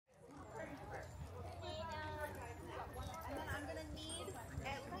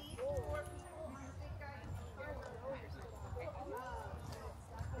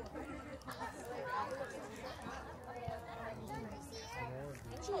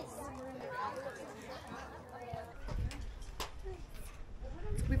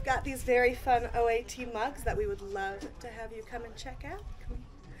got these very fun OAT mugs that we would love to have you come and check out.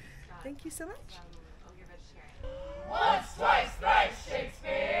 Thank you so much. Once, twice, thrice,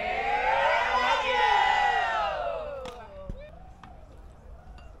 Shakespeare! Love you!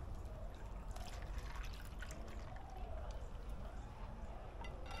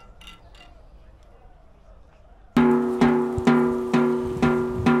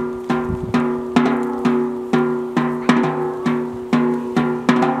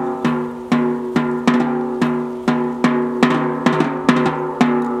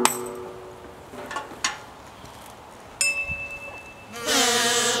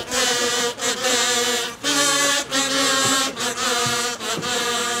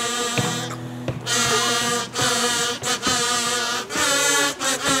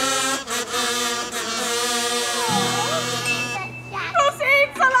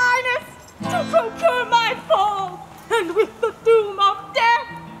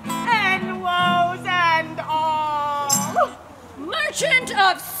 Merchant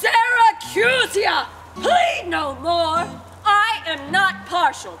of Syracusia, plead no more. I am not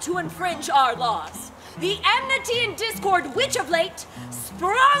partial to infringe our laws. The enmity and discord which of late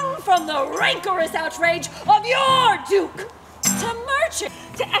sprung from the rancorous outrage of your duke to merchant,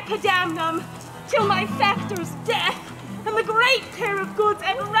 to epidamnum, till my factor's death, and the great care of goods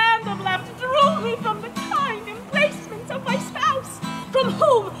and random left drew me from the kind emplacements of my spouse, from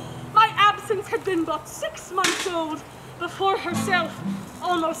whom my absence had been but 6 months old, before herself,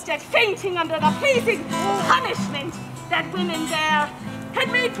 almost at fainting under the pleasing punishment that women bear, had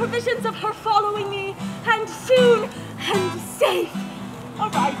made provisions of her following me, and soon and safe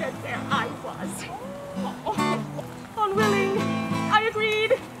arrived as there I was. Unwilling, I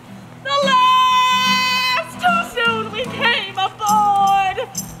agreed. Alas, too soon we came aboard.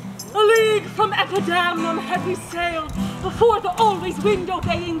 A league from Epidamnum had we sailed before the always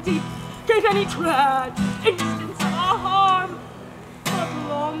window-baying deep gave any tread instance of our harm. But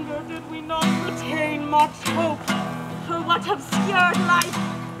longer did we not retain much hope, for what obscured light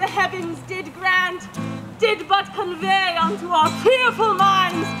the heavens did grant, did but convey unto our fearful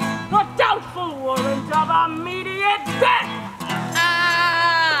minds the doubtful warrant of immediate death.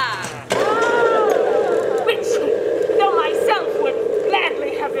 Which, though myself would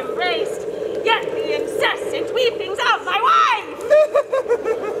gladly have embraced, yet the incessant weepings of my wife,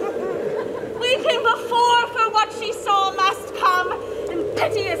 weeping before for what she saw must come, and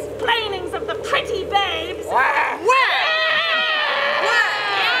piteous plainings of the pretty babes.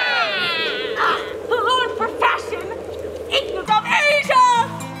 The Lord for fashion, ignorant of Asia,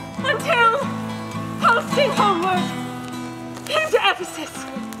 until, posting homeward, came to Ephesus,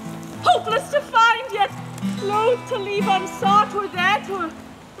 hopeless to find, yet loath to leave unsought or that or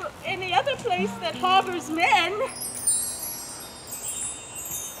any other place that harbors men.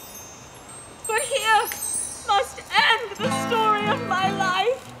 But here must end the story of my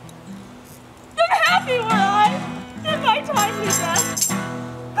life. And happy were I in my timely death,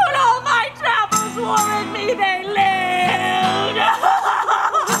 could all my travels warrant me they lived.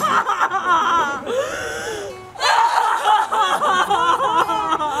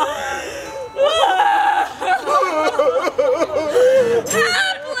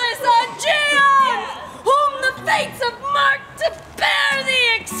 Hapless Aegeans, whom the fates have marked to bear the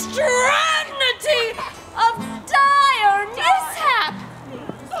extremity of dire mishap.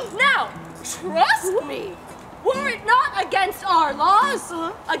 Now, trust me, were it not against our laws,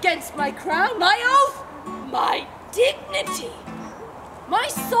 against my crown, my oath, my dignity, my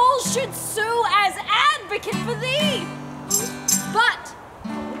soul should sue as advocate for thee. But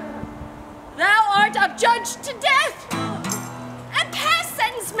thou art adjudged to death, and past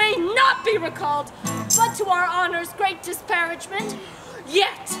sentence may not be recalled, but to our honor's great disparagement.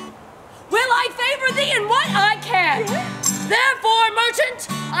 Yet will I favor thee in what I can. Therefore, merchant,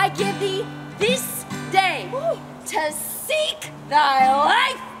 I give thee this day to seek thy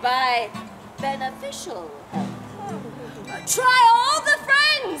life by beneficial help. Try all the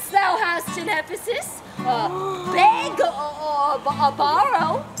friends thou hast in Ephesus, beg or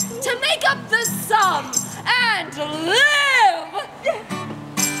borrow, to make up the sum and live.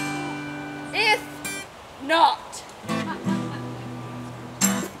 If not,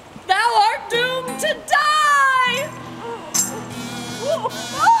 thou art doomed to die.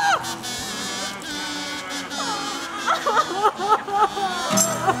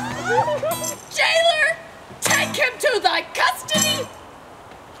 Jailer, take him to thy custody.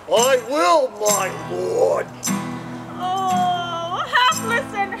 I will, my lord. Oh,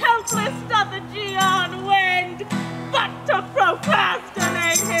 hapless and helpless doth Aegeon